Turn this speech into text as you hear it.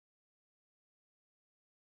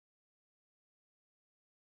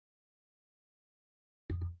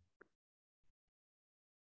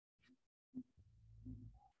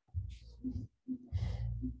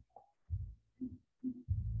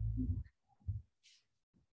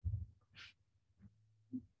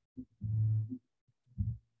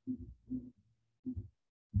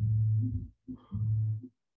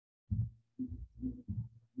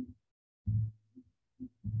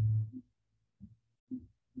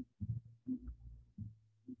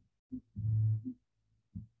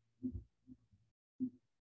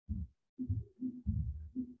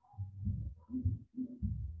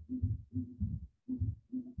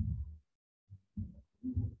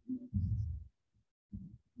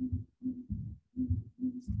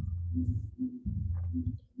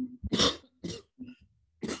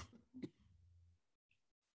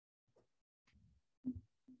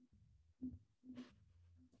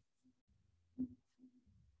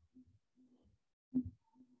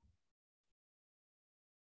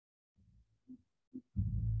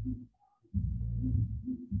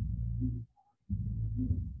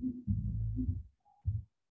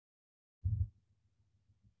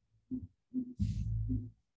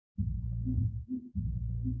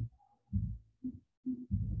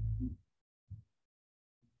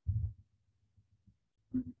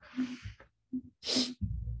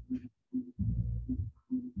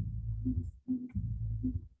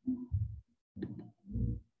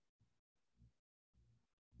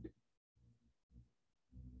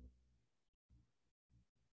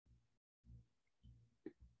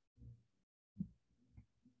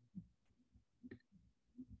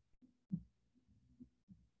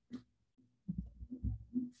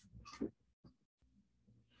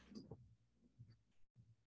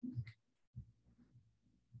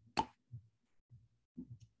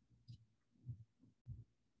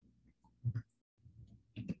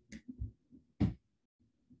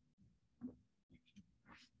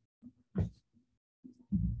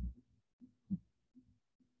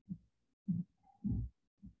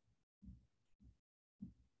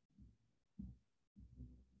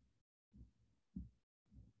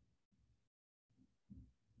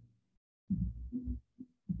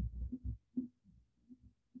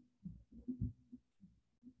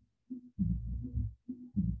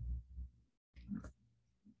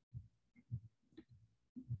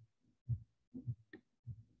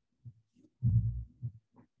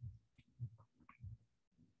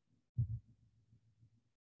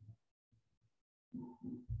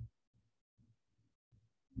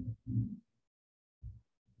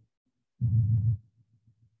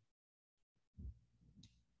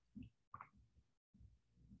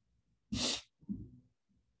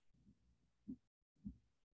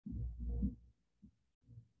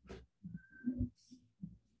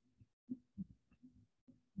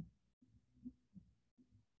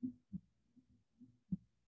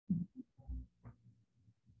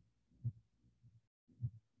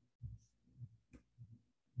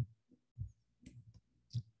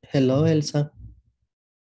Hello, Elsa.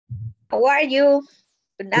 How are you?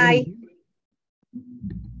 Good night.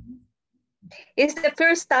 It's the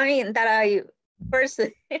first time that I first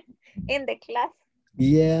in the class.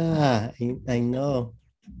 Yeah, I know.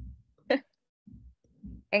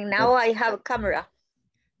 And now I have a camera.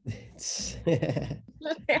 It's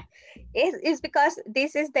It's because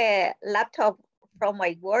this is the laptop from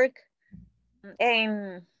my work.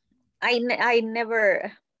 And I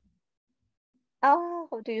never, oh,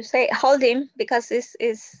 how do you say, hold him because it's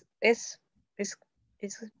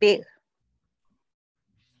big.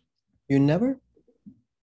 You never?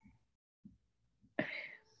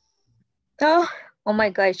 Oh my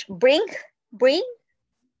gosh, bring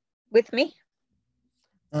with me.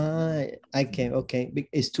 I can, okay.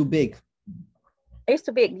 It's too big. It's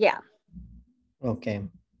too big, yeah. Okay.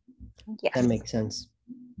 Yes. That makes sense.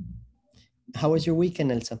 How was your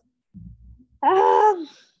weekend, Elsa?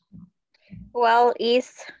 Well,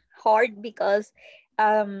 it's hard because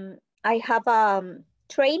I have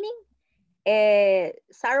training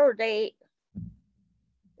Saturday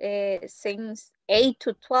since 8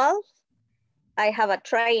 to 12. I have a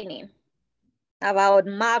training about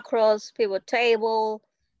macros, pivot table,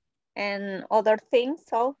 and other things.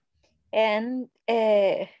 So, and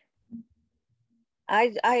I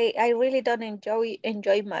really don't enjoy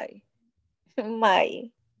my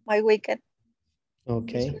my weekend.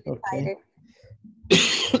 Okay, Really okay.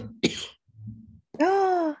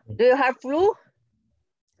 Do you have flu?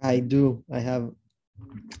 I do. I have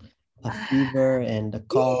a fever and a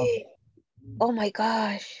cough. Oh my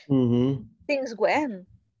gosh. Mm-hmm. Since when?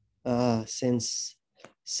 Since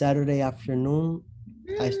Saturday afternoon,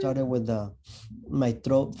 I started with my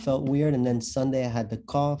throat felt weird, and then Sunday I had the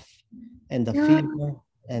cough and the fever,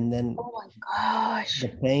 and then Oh my gosh. the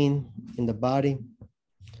pain in the body.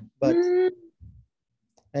 But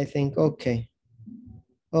I think, okay.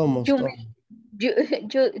 Almost. You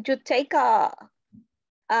you take a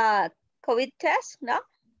COVID test, no?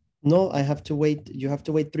 No, I have to wait. You have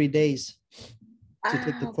to wait 3 days to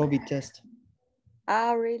take the Okay. COVID test.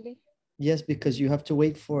 Really? Yes, because you have to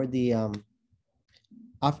wait for the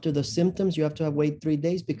after the symptoms, you have to wait 3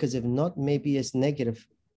 days, because if not, maybe it's negative,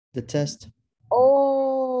 the test.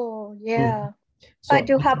 Oh, yeah. So But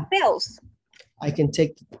you have pills. I can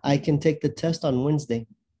take the test on Wednesday.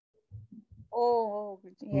 Oh,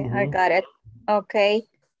 yeah, I got it. Okay.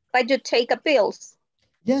 But you take a pills.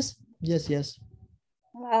 Yes, yes, yes.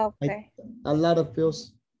 Okay. A lot of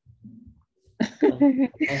pills.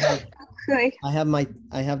 I have Okay.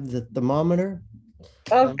 I have the thermometer.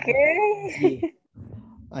 Okay.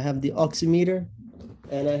 I have the oximeter,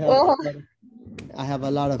 and Oh, I have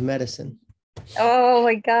a lot of medicine. oh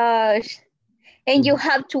my gosh. And you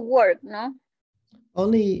have to work, no?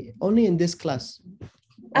 Only in this class.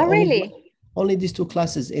 Oh, really? Only these 2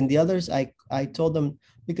 classes. In the others, I told them,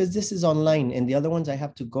 because this is online, and the other ones I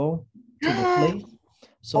have to go to the place.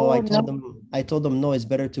 So Oh, no. I told them no, it's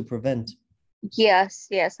better to prevent. Yes,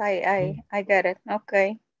 yes, I get it.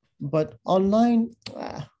 Okay. But online,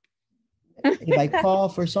 if I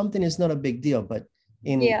cough or something, it's not a big deal. But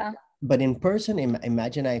Yeah. in person,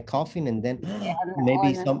 imagine I coughing, and then Yeah,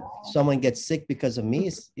 maybe no. someone gets sick because of me.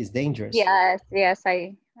 Is dangerous. Yes, yes,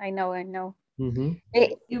 I know, I know.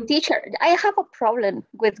 Mm-hmm. Teacher, I have a problem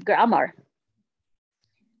with grammar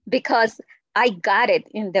because I got it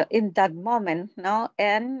in that moment, no?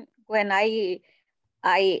 And when I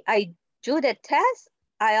do the test,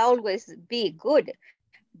 I always be good.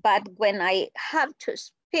 But when I have to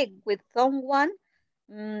speak with someone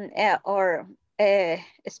or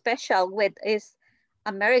special with is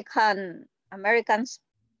Americans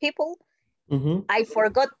people, Mm-hmm. I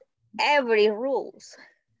forgot every rules.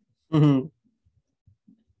 Mm-hmm.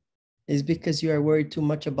 It's because you are worried too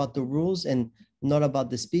much about the rules and not about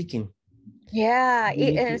the speaking. Yeah, You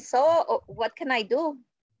need and to so what can I do?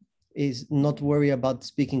 is not worry about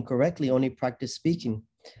speaking correctly, only practice speaking,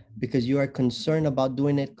 because you are concerned about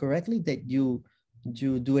doing it correctly, that you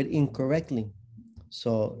do it incorrectly.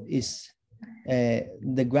 So it's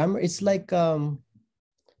the grammar. It's like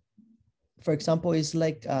for example, it's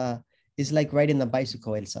like riding a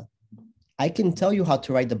bicycle, Elsa. I can tell you how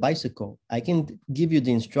to ride the bicycle. I can give you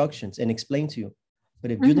the instructions and explain to you. But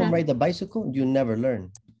if you don't ride the bicycle, you never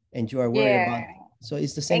learn. And you are worried about. Yeah, So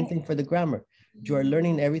it's the same thing for the grammar. You are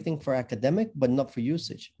learning everything for academic, but not for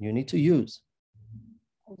usage. You need to use.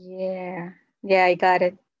 yeah, yeah, I got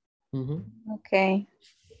it. Okay.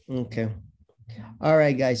 Okay. All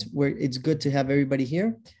right, guys. It's good to have everybody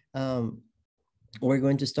here. We're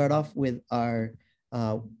going to start off with our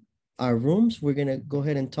rooms. We're gonna go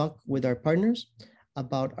ahead and talk with our partners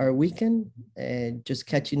about our weekend and just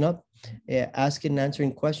catching up, asking and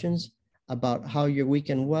answering questions about how your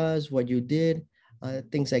weekend was, what you did,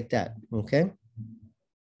 things like that. Okay.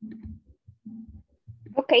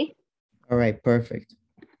 Okay. All right. Perfect.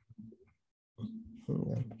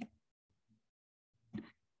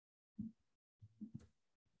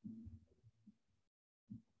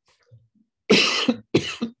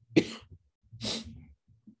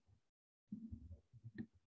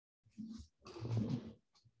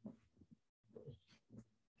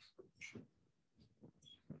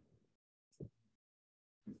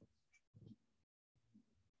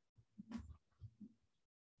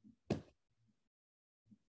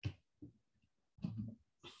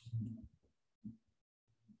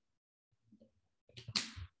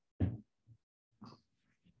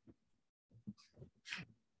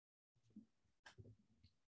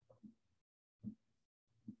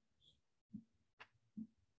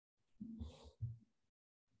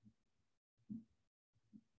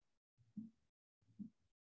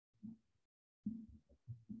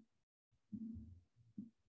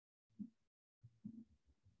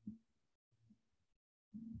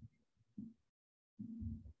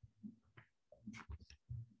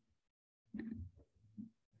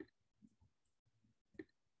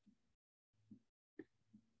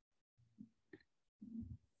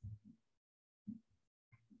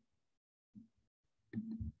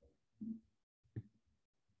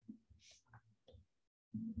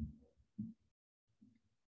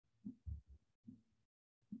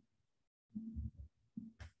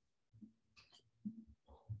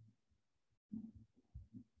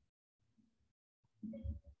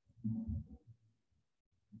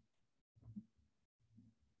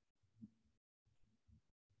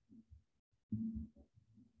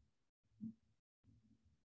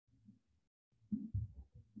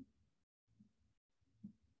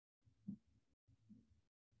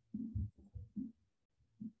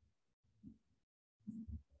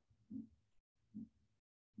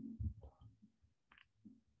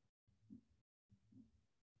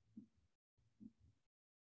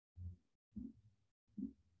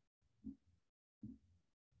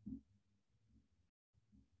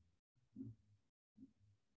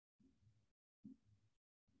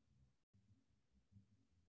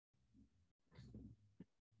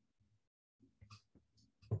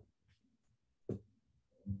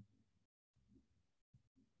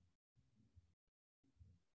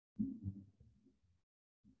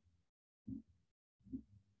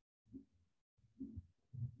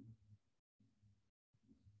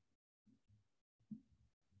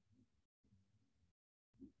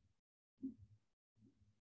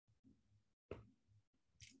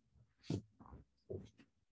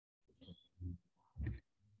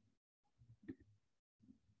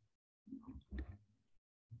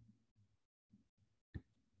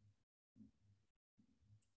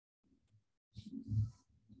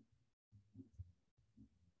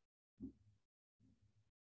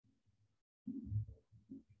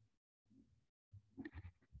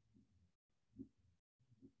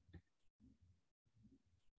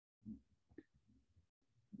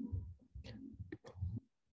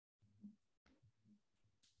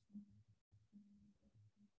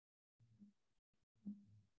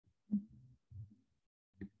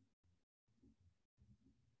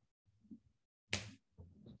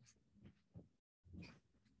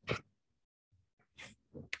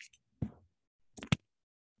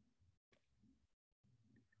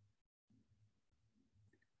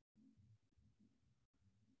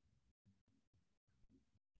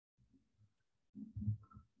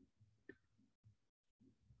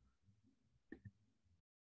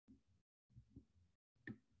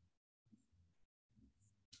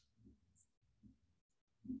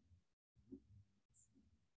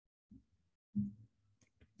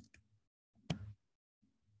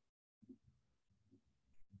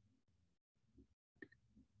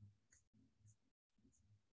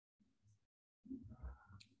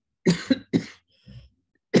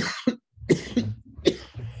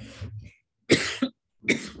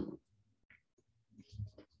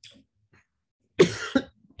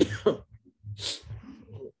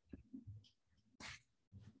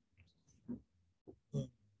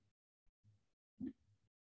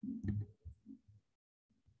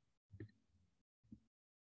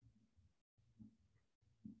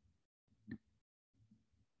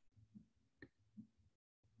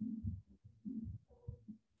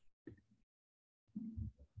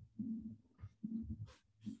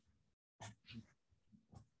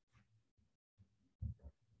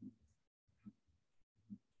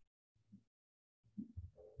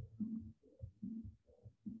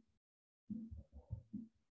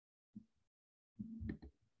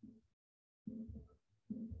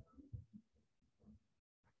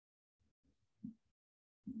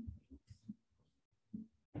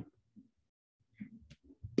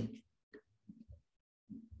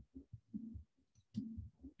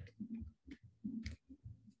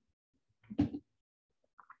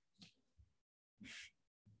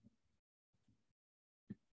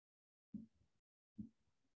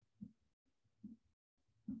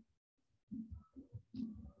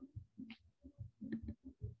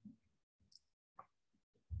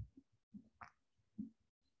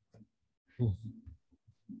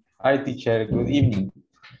 Hi, teacher. Good evening.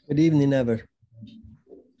 Good evening, Ever.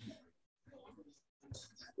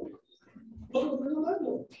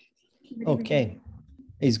 Okay,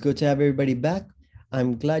 it's good to have everybody back.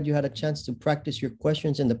 I'm glad you had a chance to practice your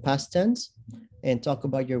questions in the past tense and talk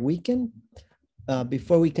about your weekend.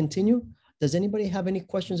 Before we continue, does anybody have any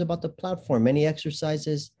questions about the platform? Any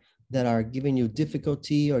exercises that are giving you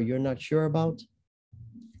difficulty or you're not sure about?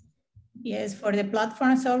 Yes, for the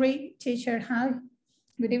platform, sorry, teacher, hi,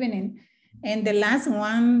 good evening. And the last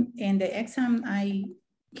one in the exam, I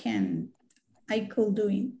could do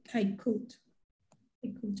it, I could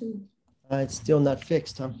do. It's still not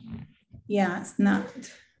fixed, huh? Yeah, it's not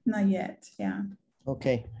yet, yeah.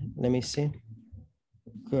 Okay, let me see.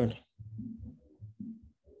 Good.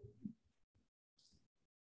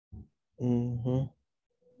 Mm-hmm.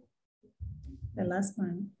 The last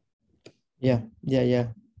one. Yeah.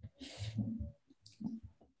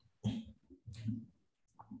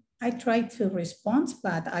 I tried to respond,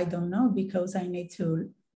 but I don't know because I need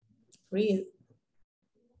to read.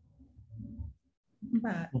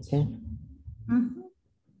 But, Okay.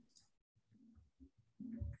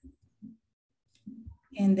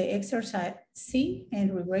 In the exercise C,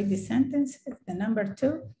 and rewrite the sentence, the number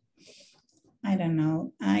 2. I don't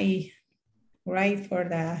know. I write for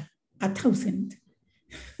the 1,000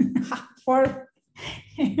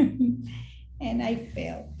 and I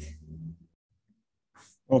failed.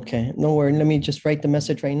 Okay, no worry. Let me just write the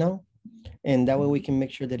message right now. And that way we can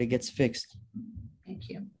make sure that it gets fixed. Thank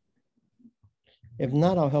you. If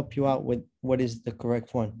not, I'll help you out with what is the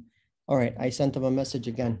correct one. All right, I sent them a message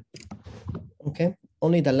again. Okay,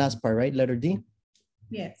 only the last part, right? Letter D?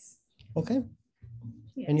 Yes. Okay.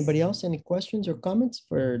 Yes. Anybody else? Any questions or comments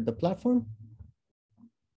for the platform?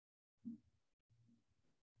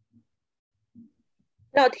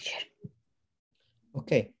 No, teacher.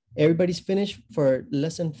 Okay, everybody's finished for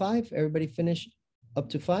lesson 5? Everybody finished up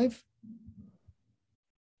to 5?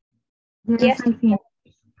 Yes. I think.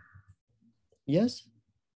 Yes?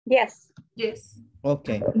 Yes. Yes.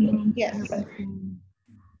 Okay. Yes.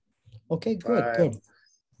 Okay, good.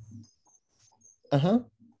 Uh-huh.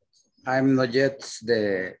 I'm not yet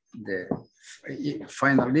the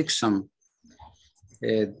final exam.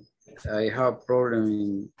 I have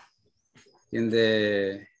problem in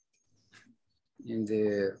the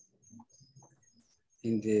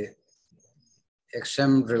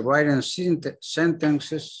exam rewriting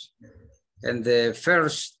sentences, and the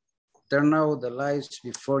first turn out the lights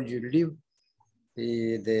before you leave.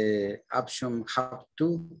 The option have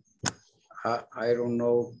to. I don't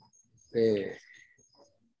know.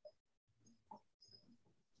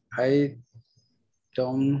 I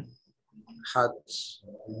don't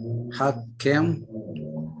had came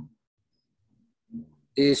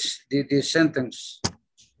this sentence.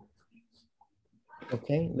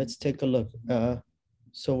 Okay, let's take a look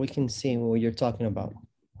so we can see what you're talking about.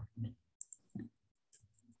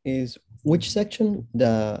 Is which section?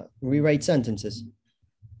 The rewrite sentences?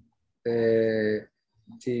 The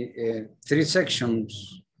 3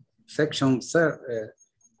 sections. Section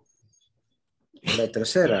la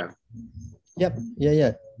tercera. Yep,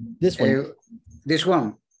 yeah. This one. This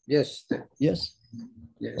one, yes. Yes.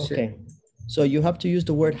 Yes. Okay, so you have to use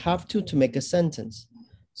the word have to make a sentence.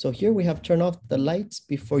 So here we have turn off the lights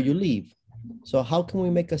before you leave. So how can we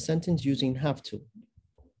make a sentence using have to?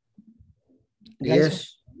 Guys,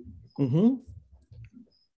 Yes. Mm-hmm.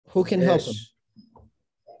 Who can help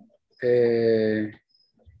him?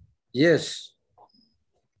 Yes.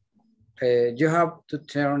 You have to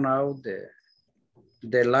turn out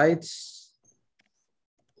the lights,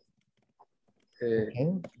 Okay.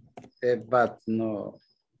 but no,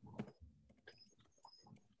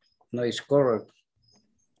 it's correct.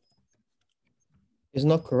 It's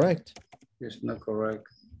not correct. It's not correct.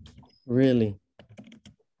 Really?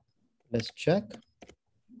 Let's check.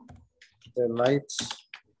 The lights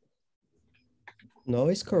No,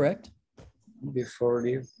 it's correct. before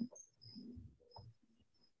you.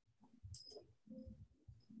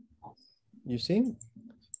 You see?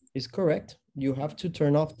 It's correct. You have to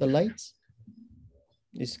turn off the lights.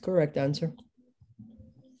 It's correct answer.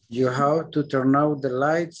 You have to turn out the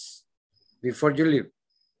lights before you leave.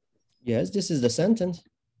 Yes, this is the sentence.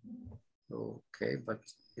 Okay, but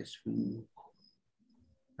it's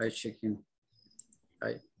I checking.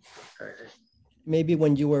 I Maybe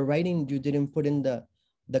when you were writing, you didn't put in the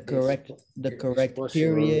correct possible.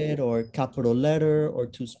 period or capital letter or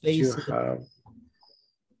two you spaces. have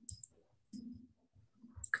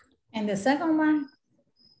And the second one?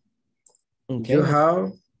 Okay. you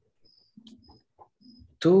have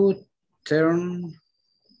to turn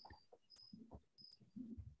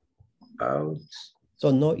out. So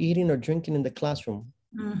no eating or drinking in the classroom.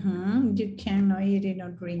 Mm-hmm. You cannot eating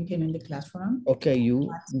or drinking in the classroom. Okay, you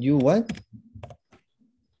what?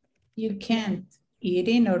 You can't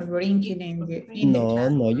eating or drinking in the No,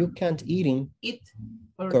 classroom. no, you can't eating. Eat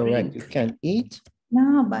or Correct. You drink. can't eat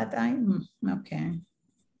No, but okay.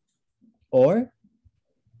 or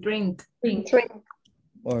Drink. Drink.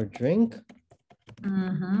 or drink.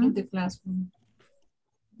 Mm-hmm. In the classroom.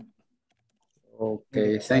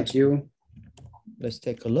 Okay, thank you. Let's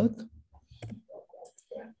take a look.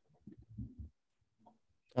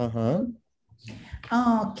 Uh-huh.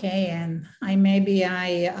 Okay, and maybe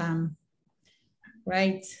I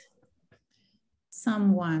write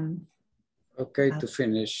someone. Okay, to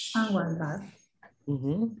finish. Someone bad.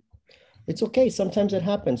 Mm-hmm. It's okay. Sometimes it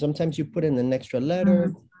happens. Sometimes you put in an extra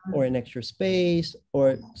letter or an extra space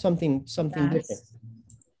or something different. Yes.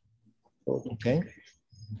 Okay.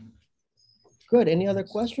 Good. Any other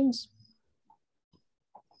questions?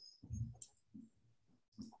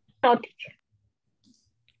 No, teacher.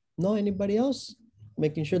 No, anybody else?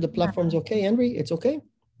 Making sure the platform's okay. Henry, it's okay?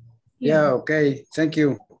 Yeah, okay, thank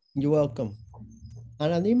you. You're welcome.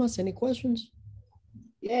 Ana Dimas, any questions?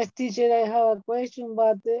 Yes, teacher, I have a question,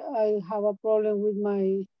 but I have a problem with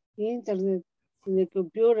my internet in the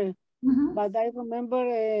computer. Mhm. But I remember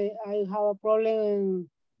I have a problem in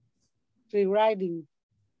rewriting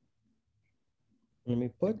Let me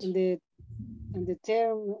put. in the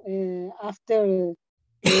term after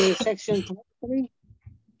section 3.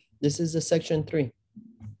 This is the section 3.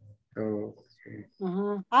 Okay.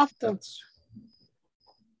 After.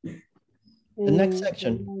 The next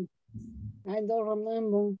section. I don't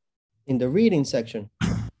remember. In the reading section.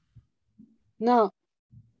 No.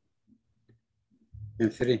 In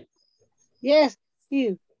 3. Yes,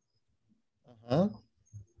 here. Uh-huh.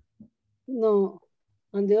 No.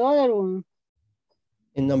 And the other one.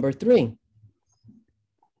 In number 3.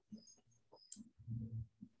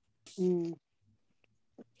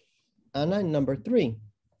 Anna, in number 3.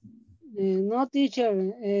 No, teacher.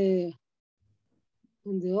 And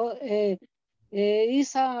the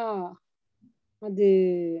is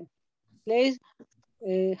the place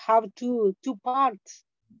have two parts.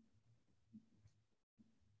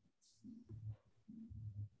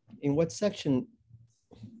 In what section?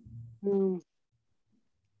 The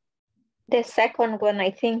second one,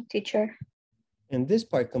 I think, teacher. In this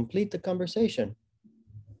part, complete the conversation.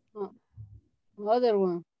 Other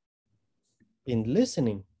one. In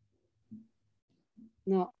listening.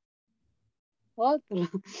 No. Other.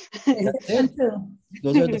 That's it.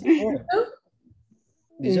 Those are the 4.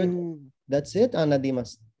 These are, that's it, Ana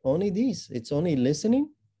Dimas. Only these. It's only listening.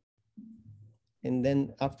 And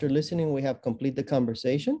then after listening, we have complete the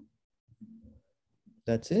conversation.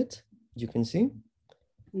 That's it. You can see.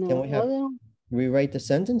 No, Then we have rewrite the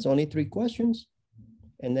sentence, only 3 questions.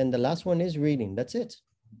 And then the last one is reading. That's it.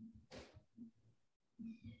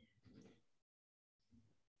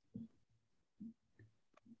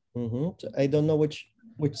 So I don't know which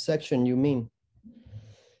section you mean.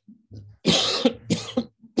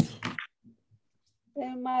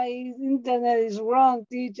 My internet is wrong,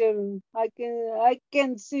 teacher. I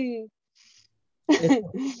can see.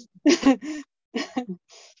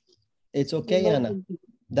 It's okay, Anna.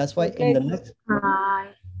 That's why in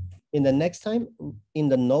the next time in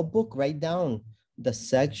the notebook, write down the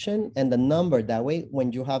section and the number. That way,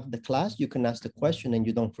 when you have the class, you can ask the question and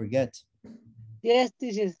you don't forget. Yes,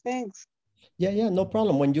 teacher, thanks. Yeah, no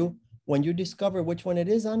problem. When you discover which one it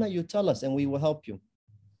is, Anna, you tell us and we will help you.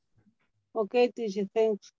 Okay, teacher,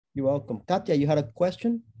 thanks. You're welcome. Katya, you had a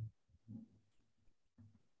question?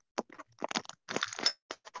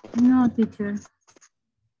 No, teacher.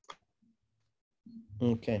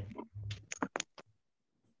 Okay.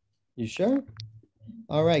 You sure?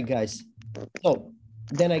 All right, guys. So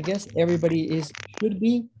then I guess everybody should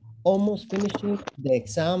be almost finishing the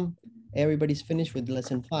exam. Everybody's finished with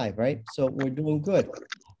lesson 5, right? So we're doing good.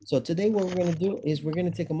 So today what we're going to do is we're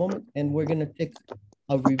going to take a moment and we're going to take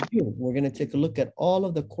a review. We're going to take a look at all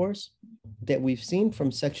of the course that we've seen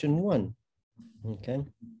from section 1. Okay.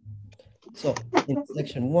 So in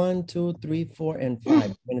section 1, 2, 3, 4, and 5,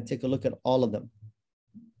 we're going to take a look at all of them.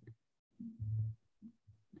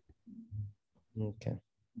 Okay.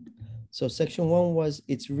 So section 1 was,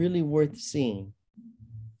 it's really worth seeing.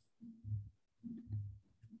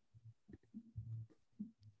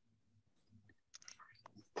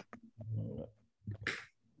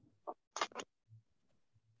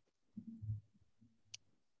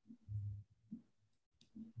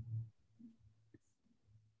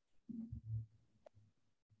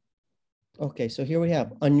 Okay, so here we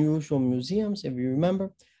have unusual museums. If you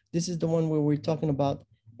remember, this is the one where we're talking about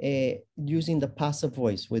using the passive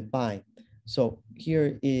voice with by. So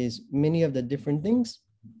here is many of the different things.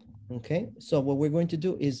 Okay, so what we're going to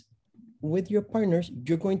do is with your partners,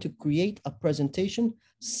 you're going to create a presentation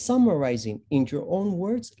summarizing in your own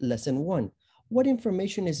words, lesson 1. What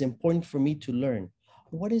information is important for me to learn?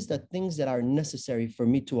 What is the things that are necessary for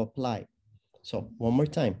me to apply? So one more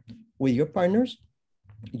time, with your partners,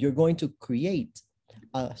 you're going to create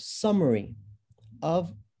a summary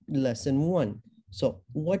of lesson 1. So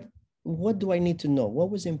what do I need to know?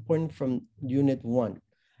 What was important from unit 1?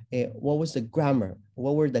 What was the grammar?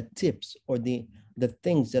 What were the tips or the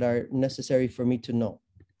things that are necessary for me to know?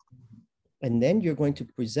 And then you're going to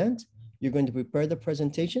present, you're going to prepare the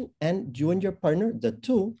presentation, and you and your partner, the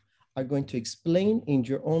two, are going to explain in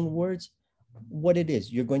your own words what it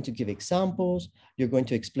is. You're going to give examples, you're going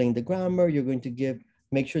to explain the grammar, you're going to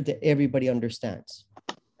make sure that everybody understands.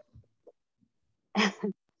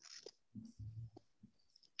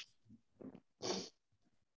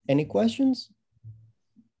 Any questions?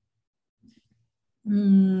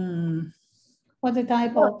 What the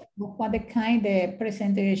type of, what the kind of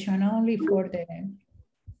presentation only for the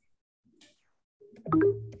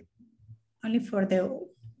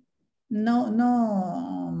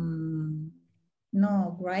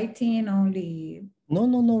no writing, only.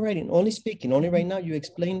 No writing, only speaking. Only right now you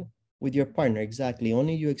explain with your partner, exactly.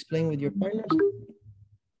 Only you explain with your partners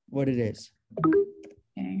what it is.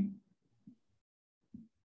 Okay.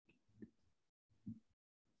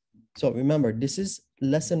 So remember, this is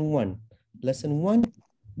lesson 1. Lesson 1,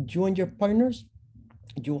 you and your partners,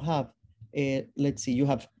 you have let's see, you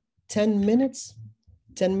have 10 minutes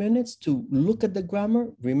to look at the grammar,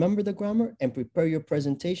 remember the grammar, and prepare your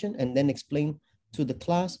presentation, and then explain to the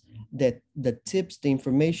class that the tips, the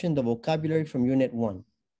information, the vocabulary from unit 1.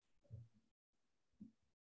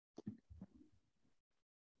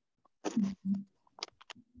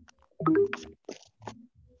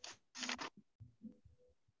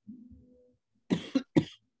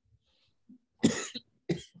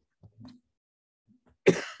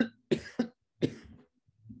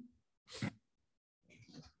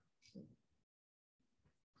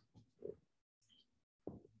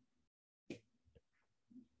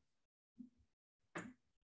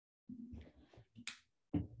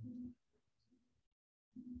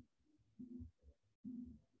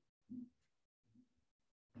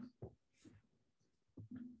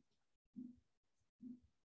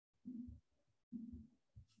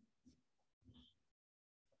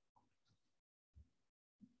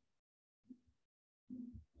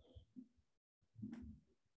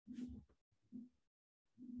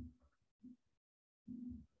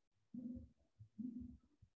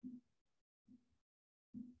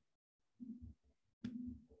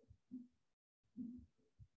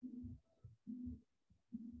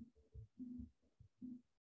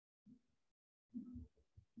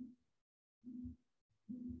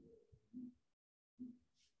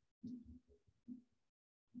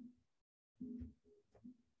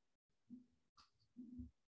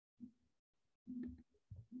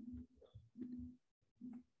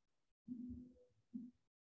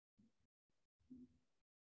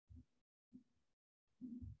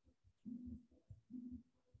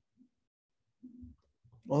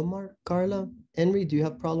 Omar, Carla, Henry, do you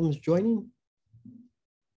have problems joining?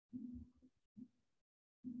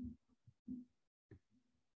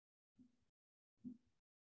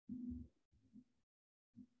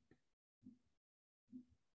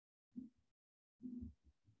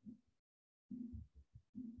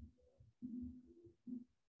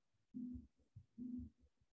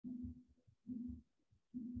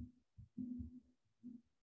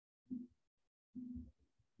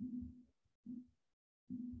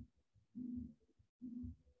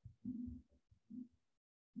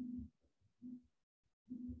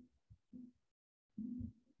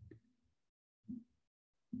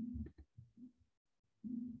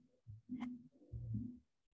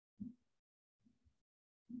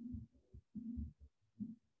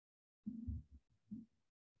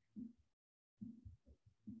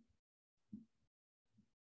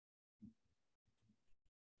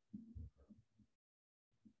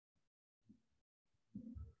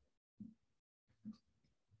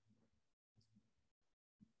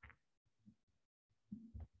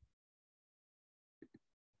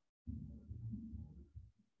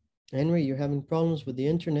 Henry, you're having problems with the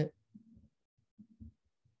internet.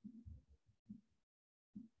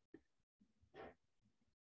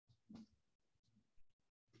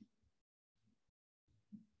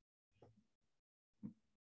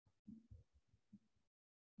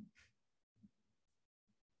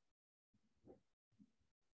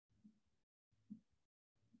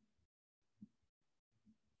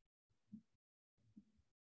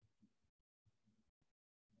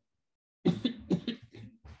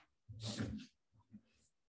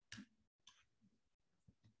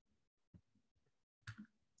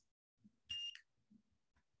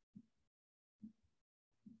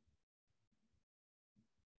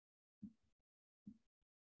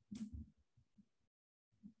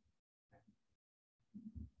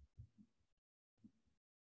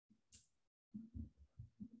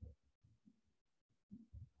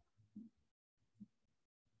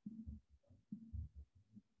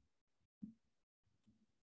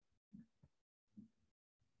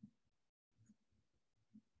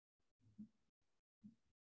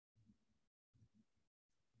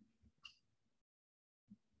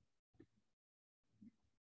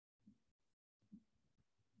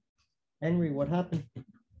 Henry, what happened?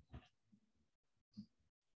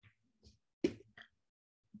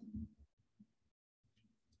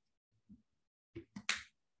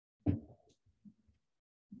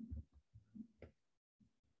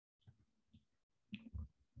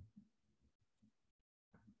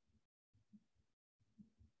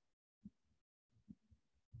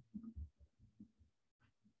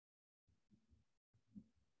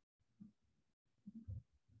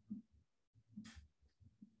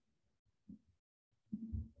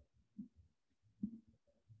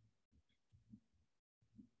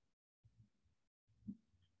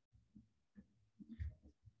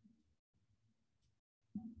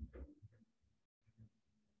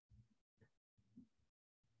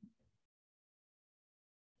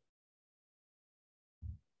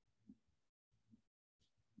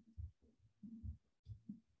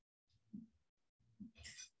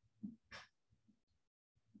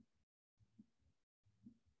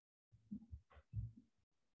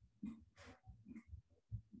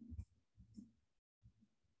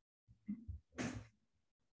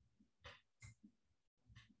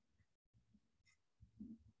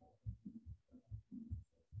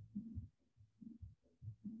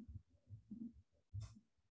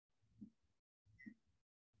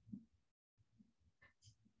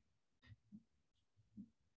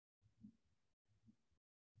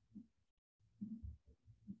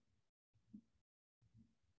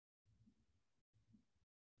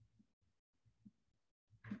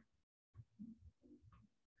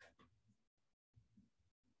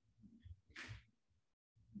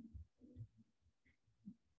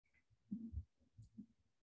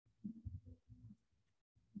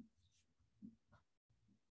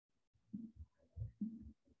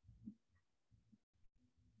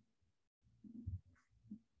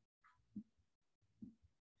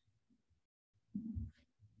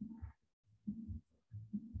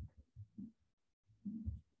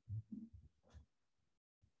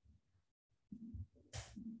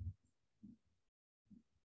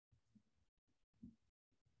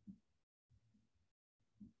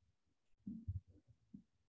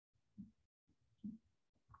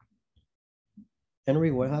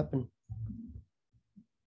 Henry, what happened?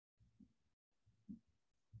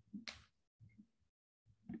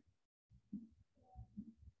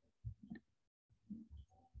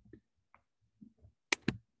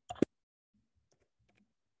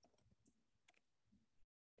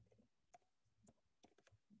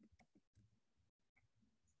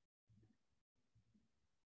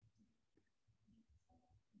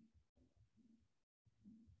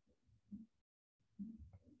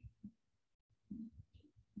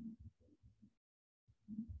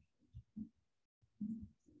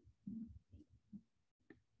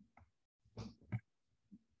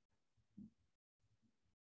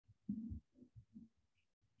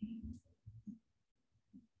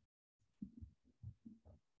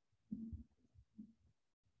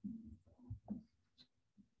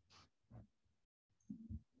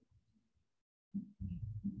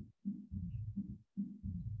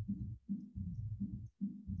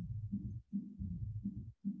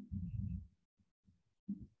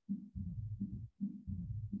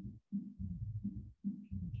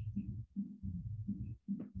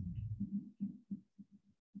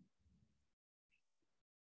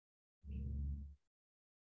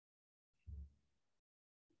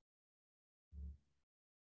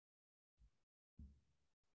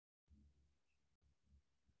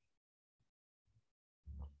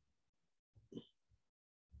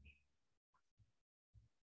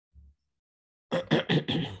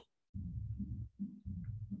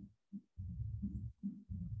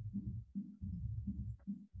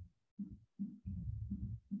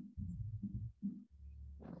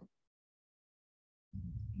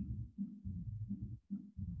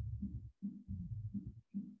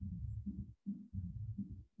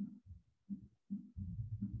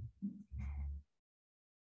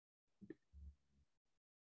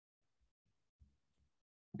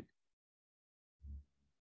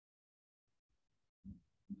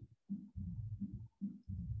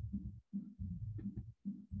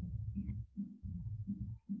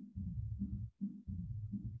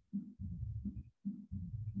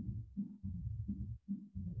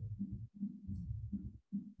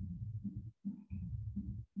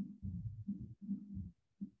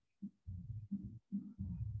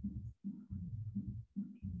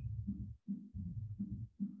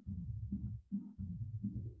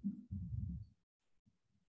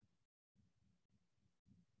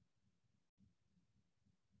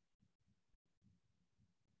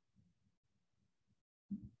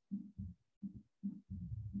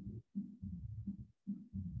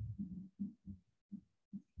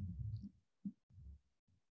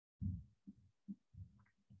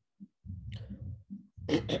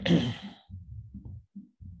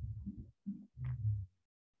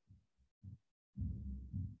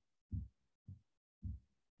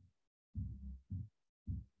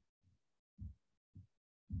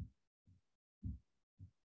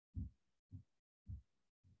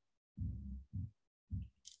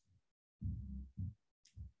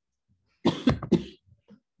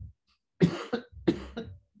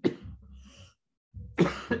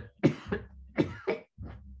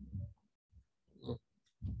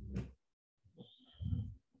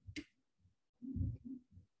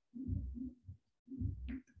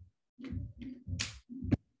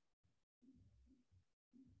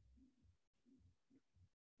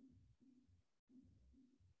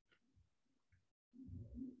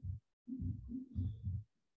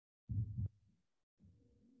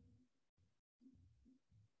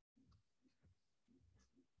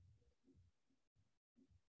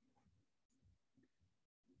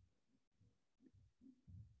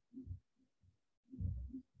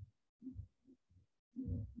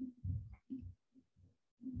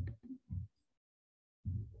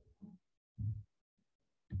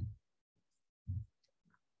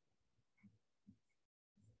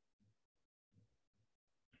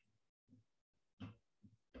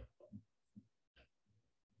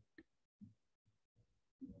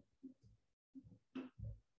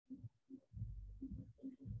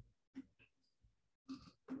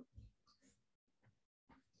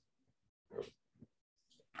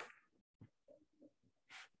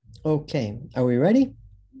 Okay, are we ready?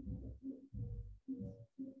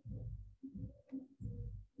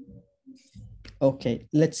 Okay,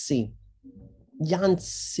 let's see.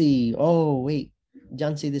 Yancy. Oh, wait.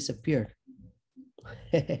 Yancy disappeared.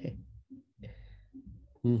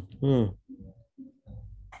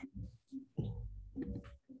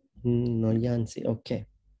 No, Yancy. Okay.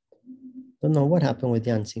 Don't know what happened with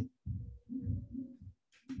Yancy.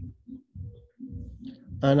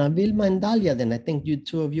 And Vilma and Dalia, then I think you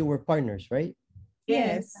two of you were partners, right?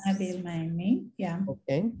 Yes, I will mind me. Yeah.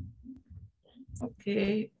 Okay.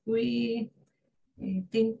 Okay, we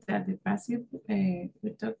think that the passive,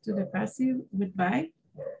 we talk to the passive with by.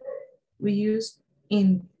 We use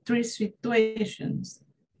in 3 situations.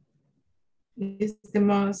 It's the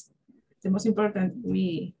most important.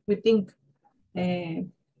 We think the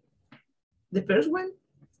first one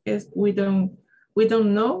is we don't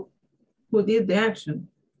know who did the action.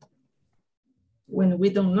 When we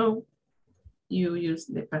don't know, you use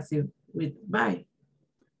the passive with by.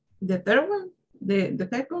 The third one, the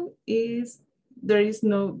second is there is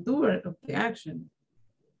no doer of the action.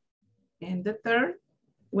 And the third,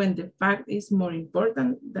 when the fact is more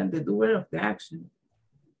important than the doer of the action.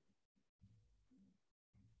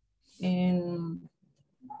 And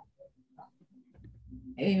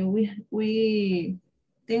we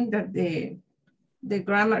think that the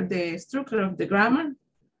grammar, the structure of the grammar,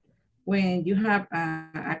 when you have an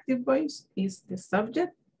active voice, is the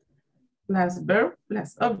subject plus verb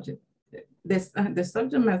plus object. The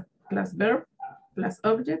subject plus verb plus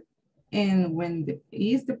object. And when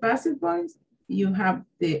is the passive voice, you have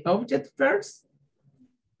the object first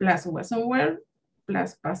plus wasn't were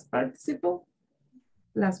plus past participle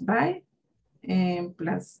plus by and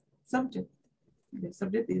plus subject. The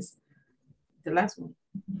subject is the last one.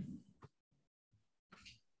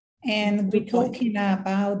 And we're talking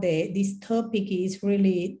about this topic is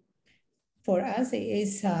really, for us,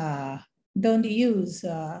 is don't use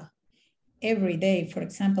every day. For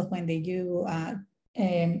example, when you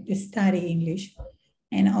study English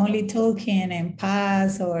and only talking in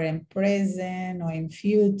past or in present or in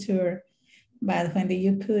future. But when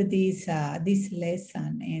you put this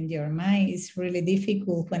lesson in your mind, it's really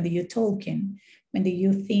difficult when you're talking, when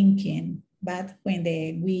you're thinking. But when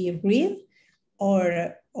we read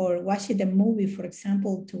or watch the movie, for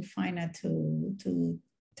example, to find out two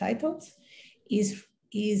titles, is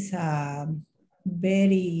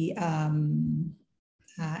very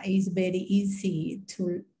easy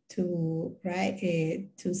to write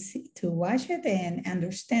to watch it and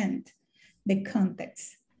understand the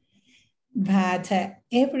context. But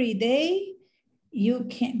every day you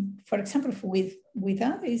can, for example, with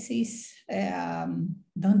others is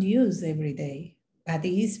don't use every day. But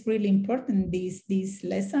it is really important. This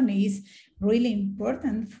lesson is really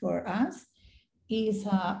important for us. Is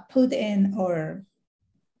put in or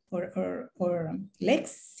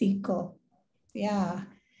lexico, yeah,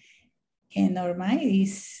 and our mind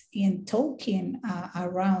is in talking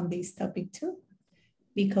around this topic too,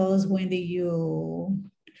 because when you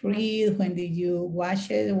read, when you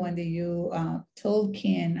watch it, when you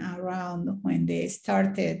talking around, when they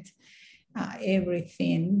started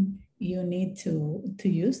everything, you need to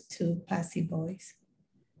use to passive voice.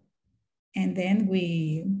 And then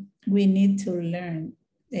we need to learn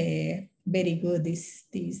very good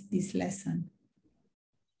this lesson.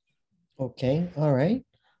 Okay, all right.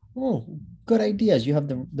 Oh, good ideas. You have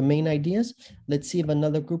the main ideas. Let's see if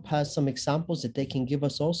another group has some examples that they can give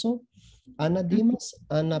us also. Ana Dimas,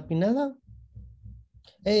 Ana Pineda.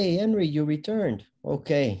 Hey, Henry, you returned.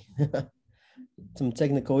 Okay. Some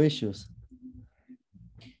technical issues.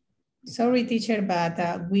 Sorry, teacher,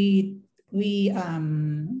 but we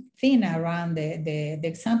think around the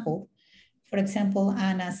example. For example,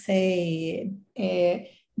 Anna say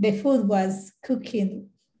the food was cooking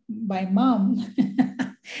by mom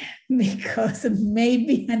because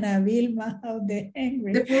maybe Ana Vilma of the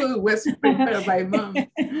hungry. The food was prepared by mom.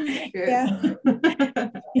 Yeah.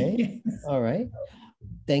 Okay. All right.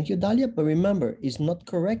 Thank you, Dalia. But remember, it's not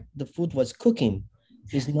correct. The food was cooking.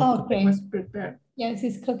 It's not Okay. It was prepared. Yes,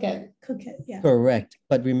 it's cooked. Yeah. correct.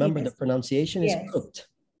 But remember, Yes. the pronunciation is Yes. cooked.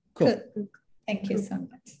 Cooked. Thank you so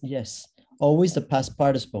much. Yes. Always the past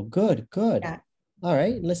participle. Good, good. Yeah. All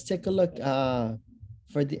right. Let's take a look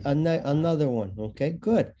for the another one. Okay,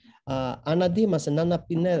 good. Ana Dimas and Ana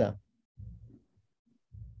Pineda.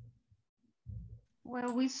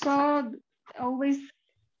 Well, we saw always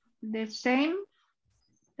the same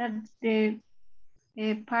that the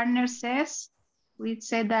partner says. We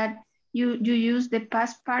said that you use the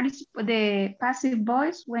past participle, the passive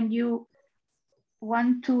voice when you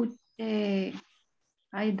want to. I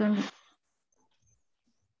don't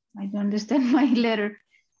understand my letter.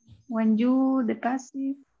 When you the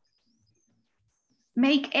passive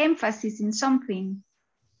make emphasis in something,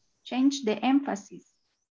 change the emphasis.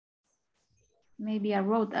 Maybe I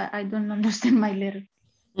wrote. I don't understand my letter.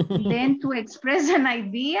 Then to express an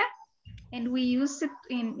idea. And we use it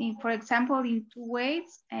in, for example, in two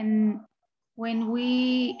ways. And when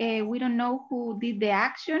we don't know who did the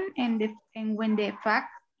action, and when the fact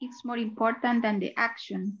is more important than the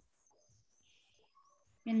action.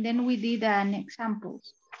 And then we did an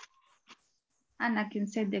examples. And I can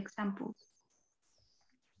say the examples.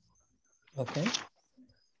 Okay.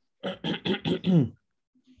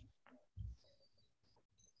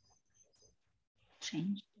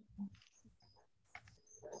 Change.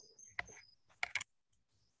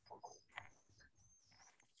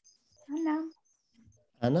 Ana.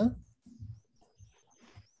 Ana?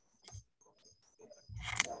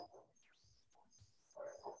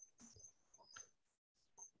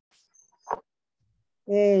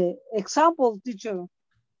 Example, teacher.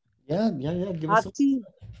 Yeah.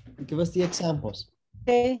 Give us the examples.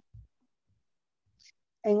 Okay.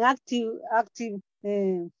 An active,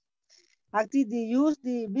 they use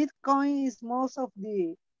the Bitcoin is most of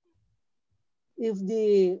the, if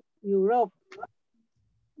the Europe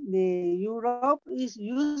is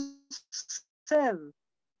used,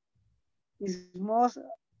 is most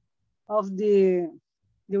of the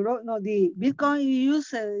Europe, no, the Bitcoin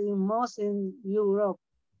used in most in Europe.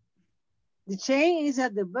 The chain is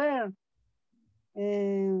at the verb,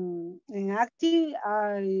 and active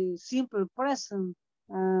are simple present,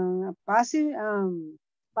 passive,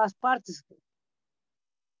 past participle.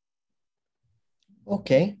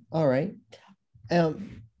 Okay, all right.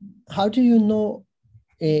 How do you know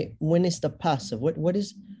when is the passive? What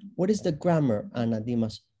is the grammar, Ana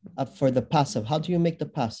Dimas, for the passive? How do you make the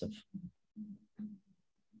passive?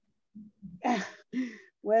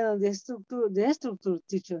 Well, the structure,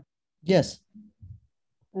 teacher. Yes.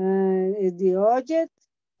 The object,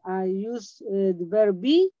 I use the verb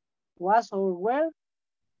be, was or were,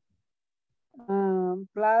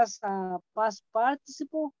 plus past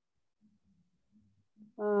participle.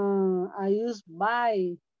 I use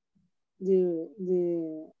by,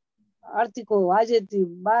 the article,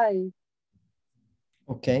 adjective by.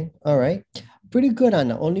 Okay, all right. Pretty good,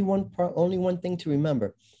 Anna. Only one thing to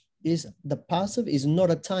remember is the passive is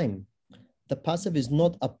not a time. The passive is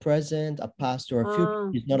not a present, a past, or a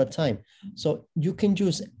future. It's not a time. So you can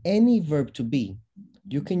use any verb to be.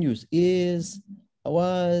 You can use is,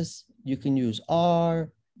 was, you can use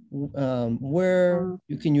are, were,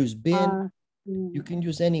 you can use been, you can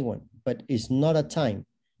use anyone, but it's not a time.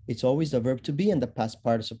 It's always the verb to be and the past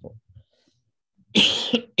participle.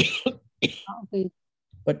 Okay.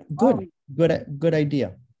 But good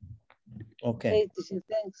idea. Okay.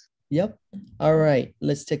 Thanks. Yep. All right.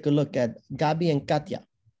 Let's take a look at Gabi and Katia.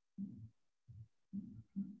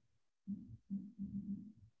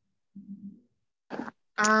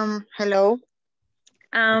 Hello.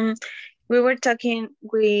 We were talking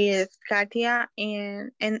with Katia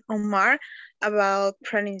and Omar about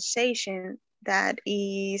pronunciation. That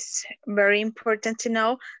is very important to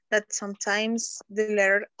know that sometimes the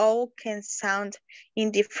letter O can sound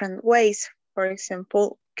in different ways. For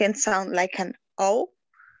example, can sound like an O,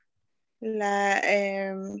 like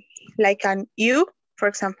an U. For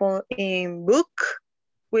example, in book,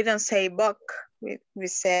 we don't say book, we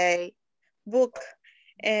say book.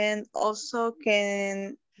 And also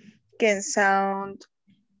can sound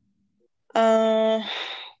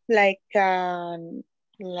like I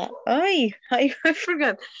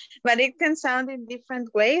forgot, but it can sound in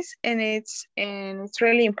different ways, and it's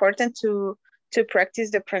really important to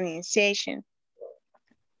practice the pronunciation.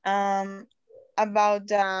 About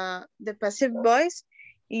the passive voice,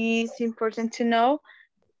 it's important to know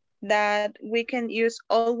that we can use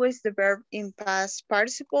always the verb in past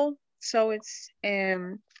participle. So it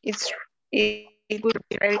would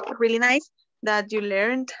be really nice that you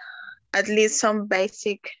learned at least some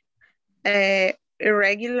basic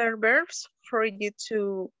irregular verbs for you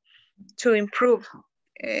to improve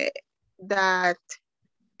that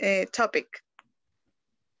topic.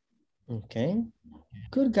 Okay,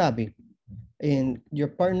 good, Gabby. And your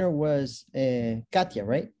partner was Katia,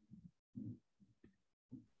 right?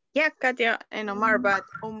 Yeah, Katia and Omar, but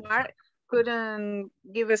Omar couldn't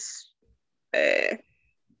give us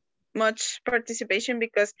much participation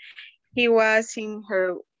because he was in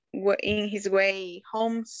his way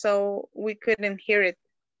home, so we couldn't hear it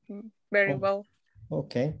very well.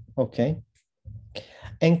 Okay, okay.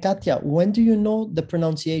 And Katia, when do you know the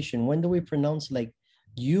pronunciation? When do we pronounce like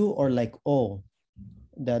U or like O,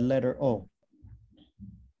 the letter O?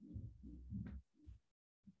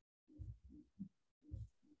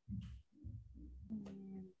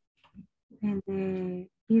 In the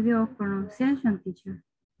video pronunciation, teacher.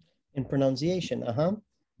 In pronunciation,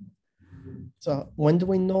 So when do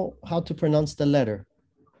we know how to pronounce the letter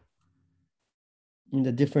in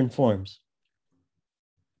the different forms?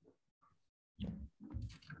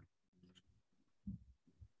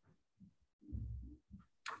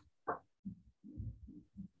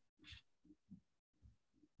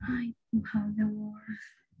 I don't have the word.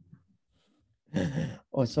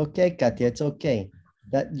 Oh, it's okay, Katia, it's okay.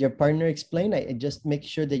 That your partner explained, I just make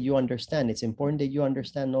sure that you understand. It's important that you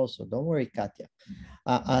understand also. Don't worry, Katia.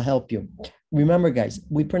 I'll help you. Remember, guys,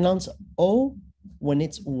 we pronounce O when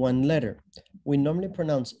it's one letter. We normally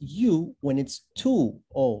pronounce U when it's two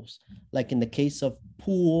O's, like in the case of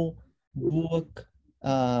pool, book,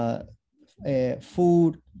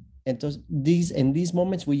 food. And in these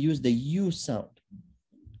moments, we use the U sound,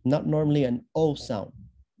 not normally an O sound.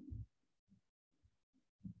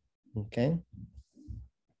 Okay.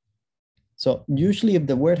 So usually if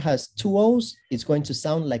the word has two O's, it's going to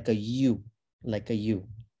sound like a U, like a U.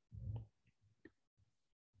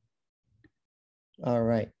 All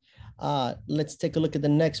right. Let's take a look at the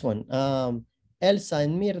next one. Elsa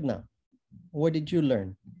and Mirna, what did you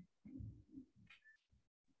learn?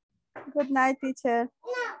 Good night, teacher.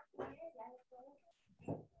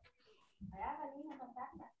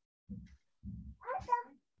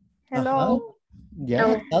 Hello.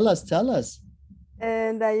 Yeah, tell us.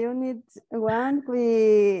 In the unit 1,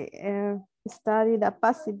 we study the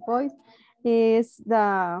passive voice. Is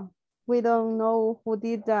we don't know who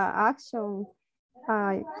did the action.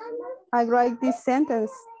 I write this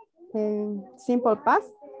sentence in simple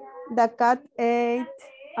past. The cat ate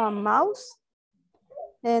a mouse.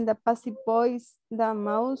 And the passive voice, the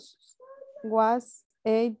mouse was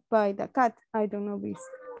ate by the cat. I don't know this.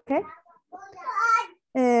 Okay.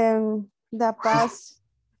 The past.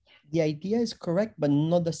 The idea is correct, but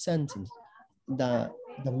not the sentence. The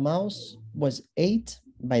mouse was ate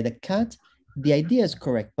by the cat. The idea is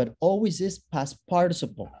correct, but always is past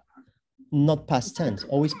participle, not past tense,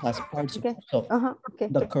 always past participle. Okay. So okay.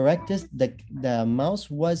 The correct is the mouse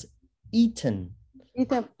was eaten.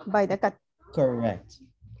 Eaten by the cat. Correct.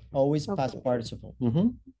 Always past participle.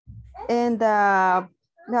 And the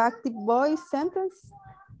active voice sentence,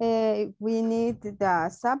 we need the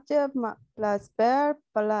subject plus verb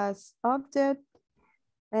plus object.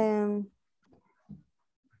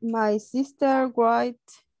 My sister write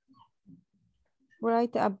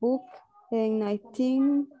a book in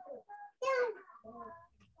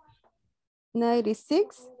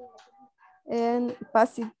 1996. And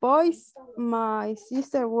passive voice, my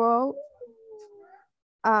sister wrote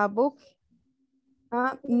a book.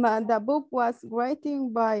 The book was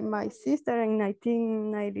written by my sister in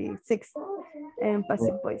 1996. And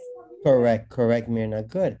passive voice. Correct, Mirna.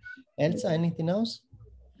 Good. Elsa, anything else?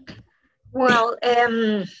 Well,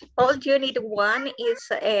 all unit 1 is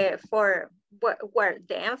for where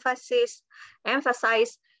the emphasis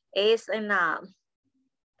is in a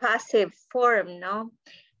passive form, no?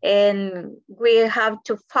 And we have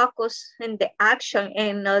to focus on the action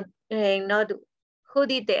and not who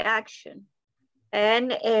did the action.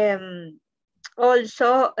 And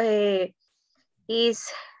also we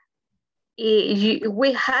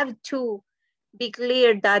have to be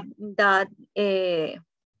clear that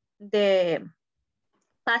the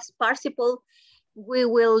past participle we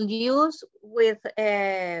will use with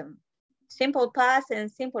simple past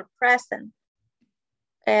and simple present,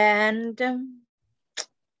 and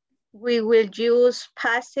we will use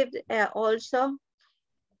passive also.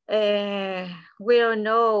 We don't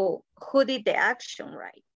know who did the action,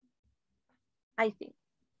 right? I think.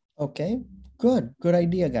 Okay, good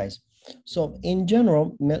idea, guys. So in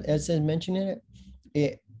general, as I mentioned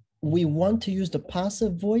we want to use the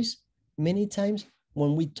passive voice many times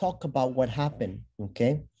when we talk about what happened.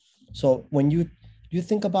 Okay, so when you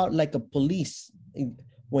think about like a police,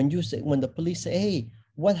 when the police say, hey,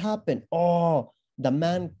 what happened? Oh, the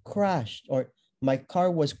man crashed, or my car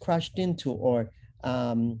was crashed into, or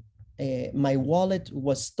my wallet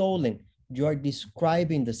was stolen. You are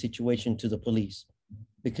describing the situation to the police,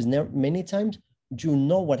 because many times you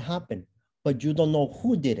know what happened, but you don't know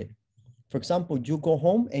who did it. For example, you go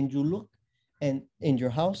home and you look, and in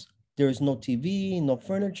your house, there is no TV, no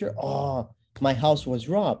furniture. Oh, my house was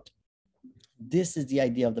robbed. This is the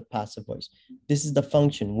idea of the passive voice. This is the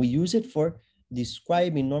function. We use it for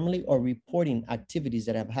describing normally or reporting activities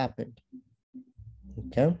that have happened.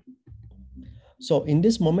 Okay. So in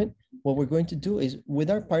this moment, what we're going to do is with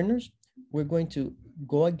our partners, we're going to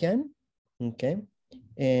go again. Okay.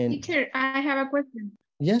 And teacher, I have a question.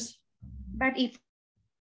 Yes. But if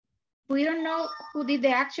we don't know who did the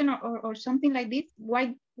action or something like this,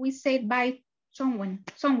 why we say by someone?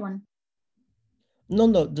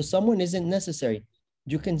 No, the someone isn't necessary.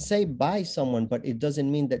 You can say by someone, but it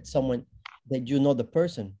doesn't mean that that you know the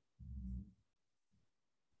person.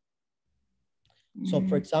 So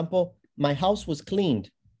for example, my house was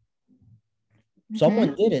cleaned.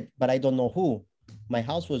 Someone did it, but I don't know who. My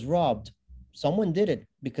house was robbed. Someone did it,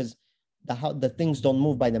 because the things don't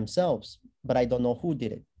move by themselves, but I don't know who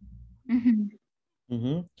did it.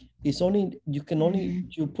 It's only, you can only,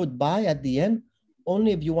 you put by at the end,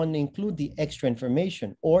 only if you want to include the extra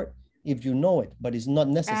information, or if you know it, but it's not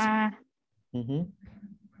necessary.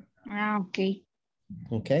 Okay.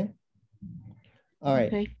 Okay. All right.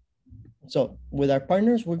 Okay. So with our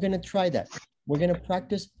partners, we're going to try that. We're going to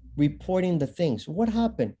practice reporting the things. What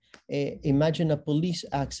happened? Imagine a police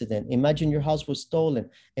accident. Imagine your house was stolen.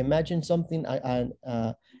 Imagine something,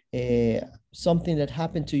 something that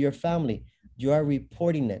happened to your family. You are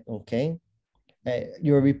reporting it, okay?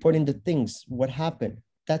 You're reporting the things, what happened.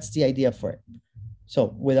 That's the idea for it.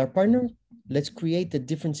 So with our partner, let's create the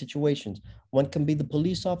different situations. One can be the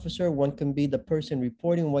police officer, one can be the person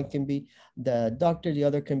reporting, one can be the doctor, the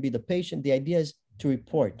other can be the patient. The idea is to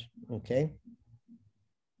report, okay?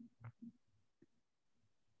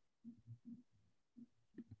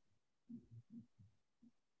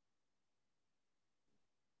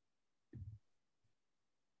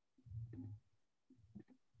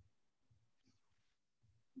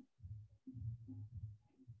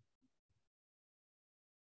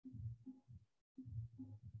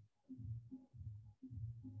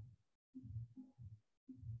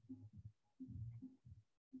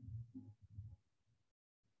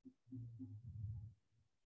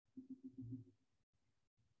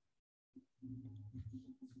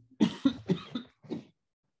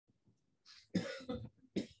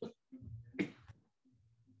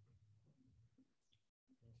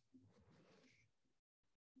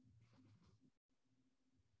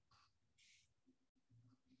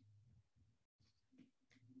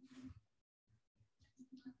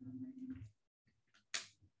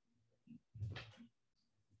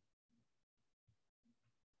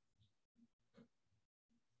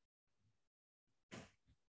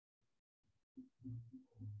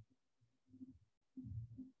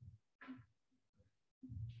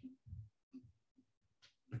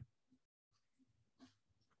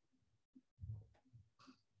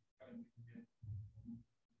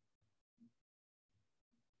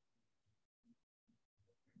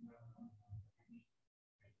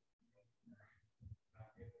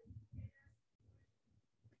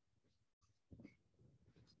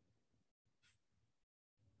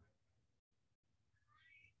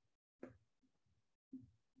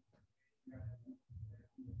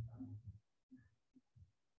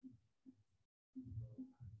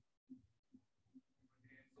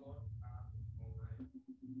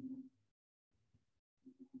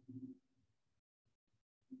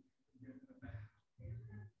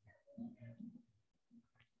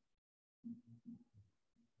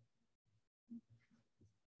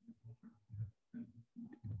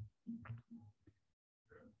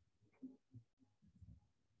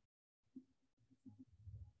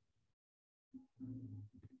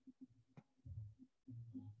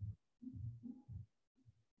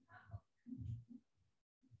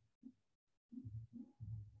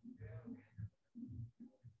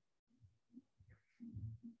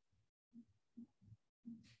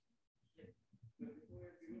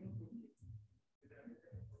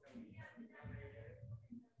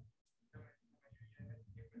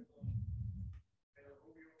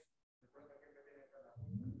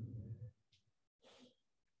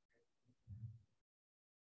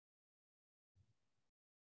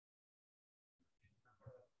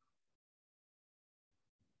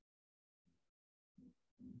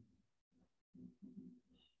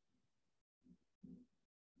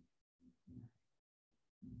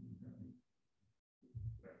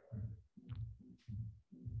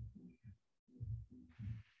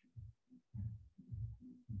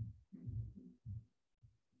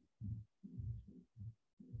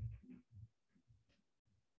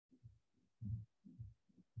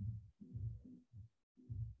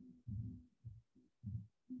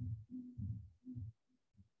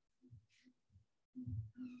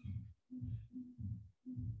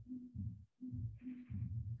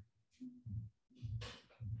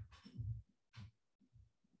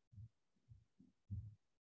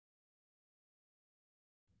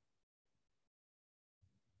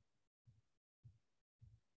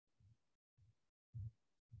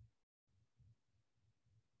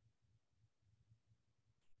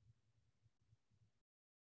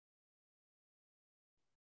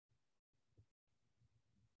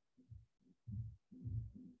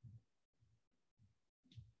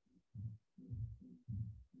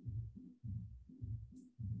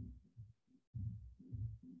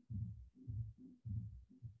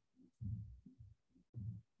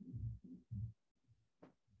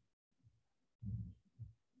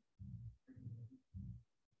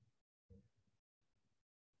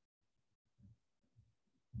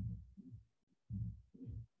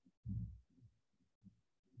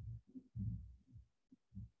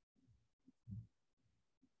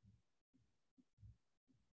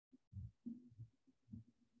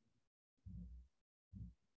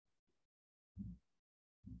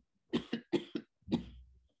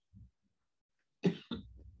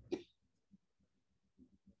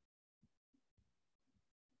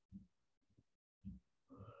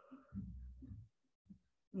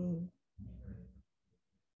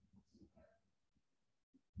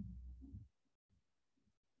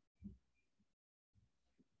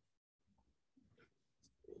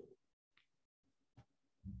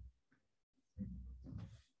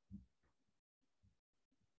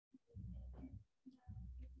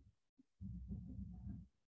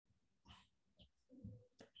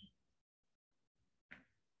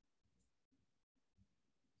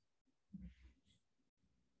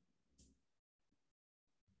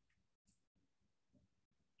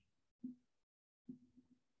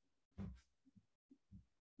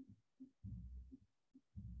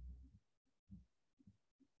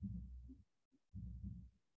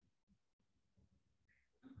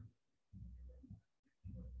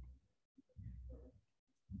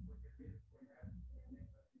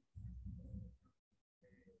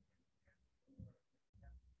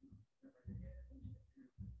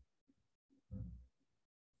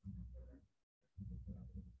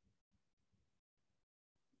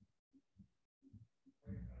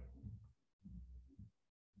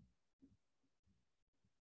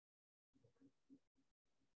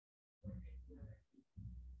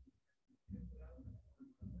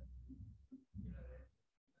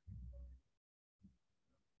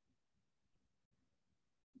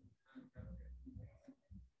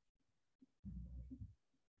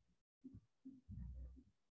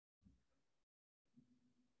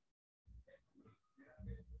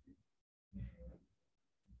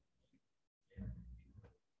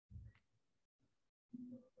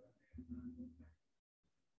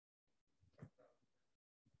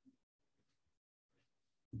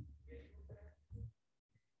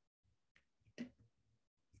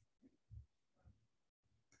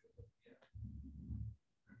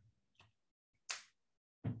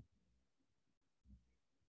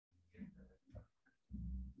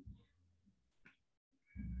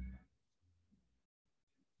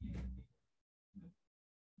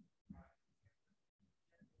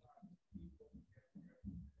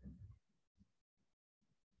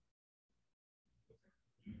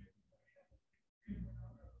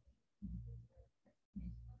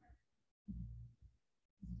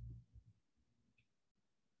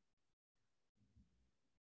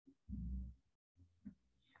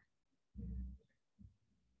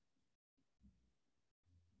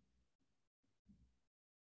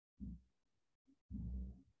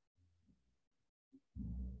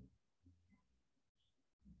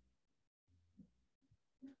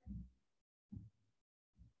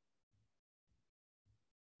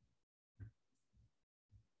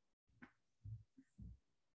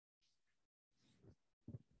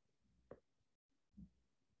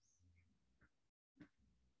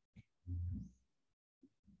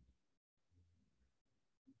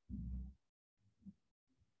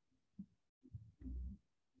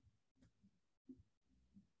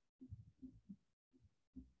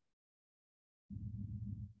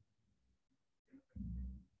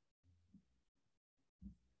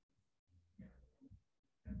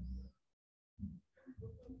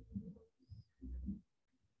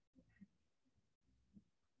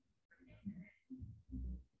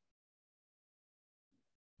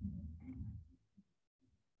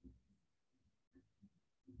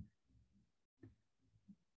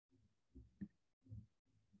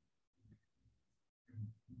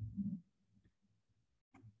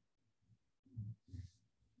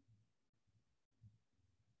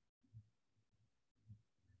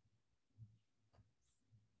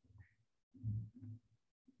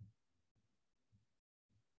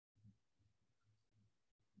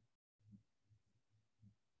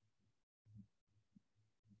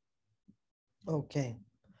 Okay.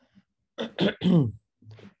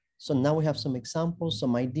 So now we have some examples,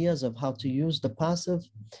 some ideas of how to use the passive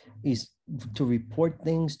is to report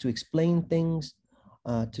things, to explain things,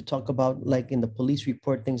 to talk about like in the police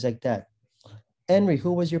report, things like that. Henry,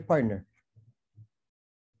 who was your partner?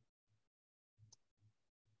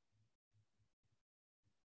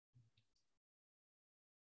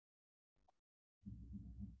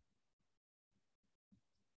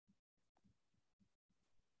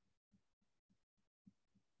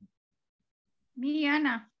 Me,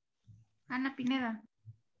 Ana Pineda.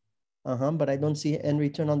 But I don't see Henry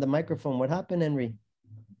turn on the microphone. What happened, Henry?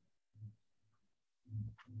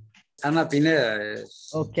 Ana Pineda.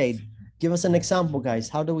 Okay, give us an example, guys.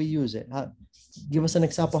 How do we use it? Give us an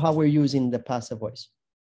example how we're using the passive voice.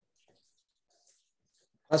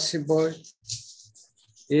 Passive voice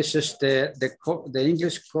is the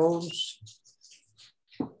English course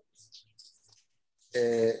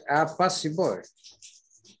a passive voice.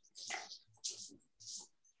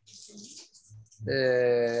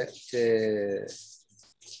 The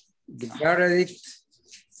verdict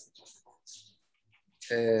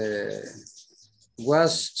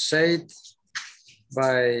was said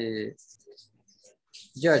by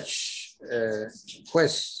judge,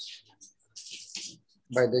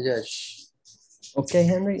 by the judge. Okay,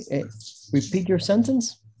 Henry, repeat your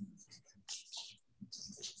sentence.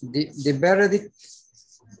 The verdict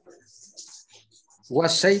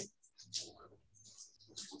was said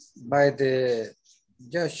by the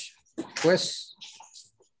judge. What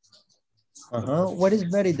is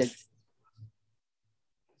verdict?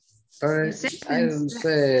 I don't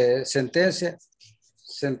say sentencia.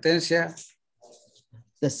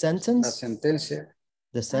 The sentence? La sentencia.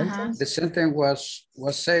 The sentence? The sentence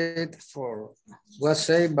was said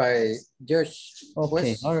by judge.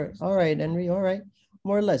 Okay, all right, Henry, all right.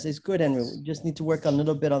 More or less, it's good, Henry. We just need to work a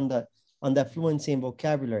little bit on that fluency and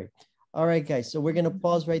vocabulary. All right, guys, so we're gonna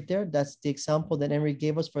pause right there. That's the example that Henry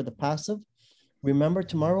gave us for the passive. Remember,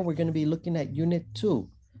 tomorrow we're gonna be looking at Unit 2.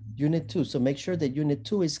 So make sure that Unit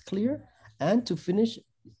 2 is clear, and to finish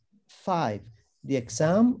 5, the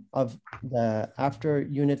exam of after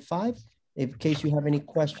Unit 5, in case you have any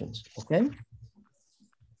questions, okay?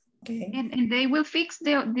 Okay. And they will fix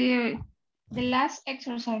the last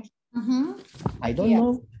exercise. I don't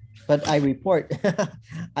know, but I report.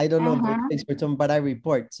 I don't know if they fix for tomorrow, but I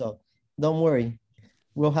report. So don't worry.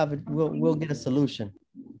 We'll have it. We'll get a solution.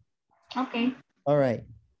 Okay. All right.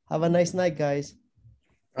 Have a nice night, guys.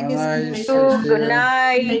 Good night.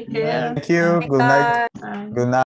 Take care. Thank you. Good night. Good night.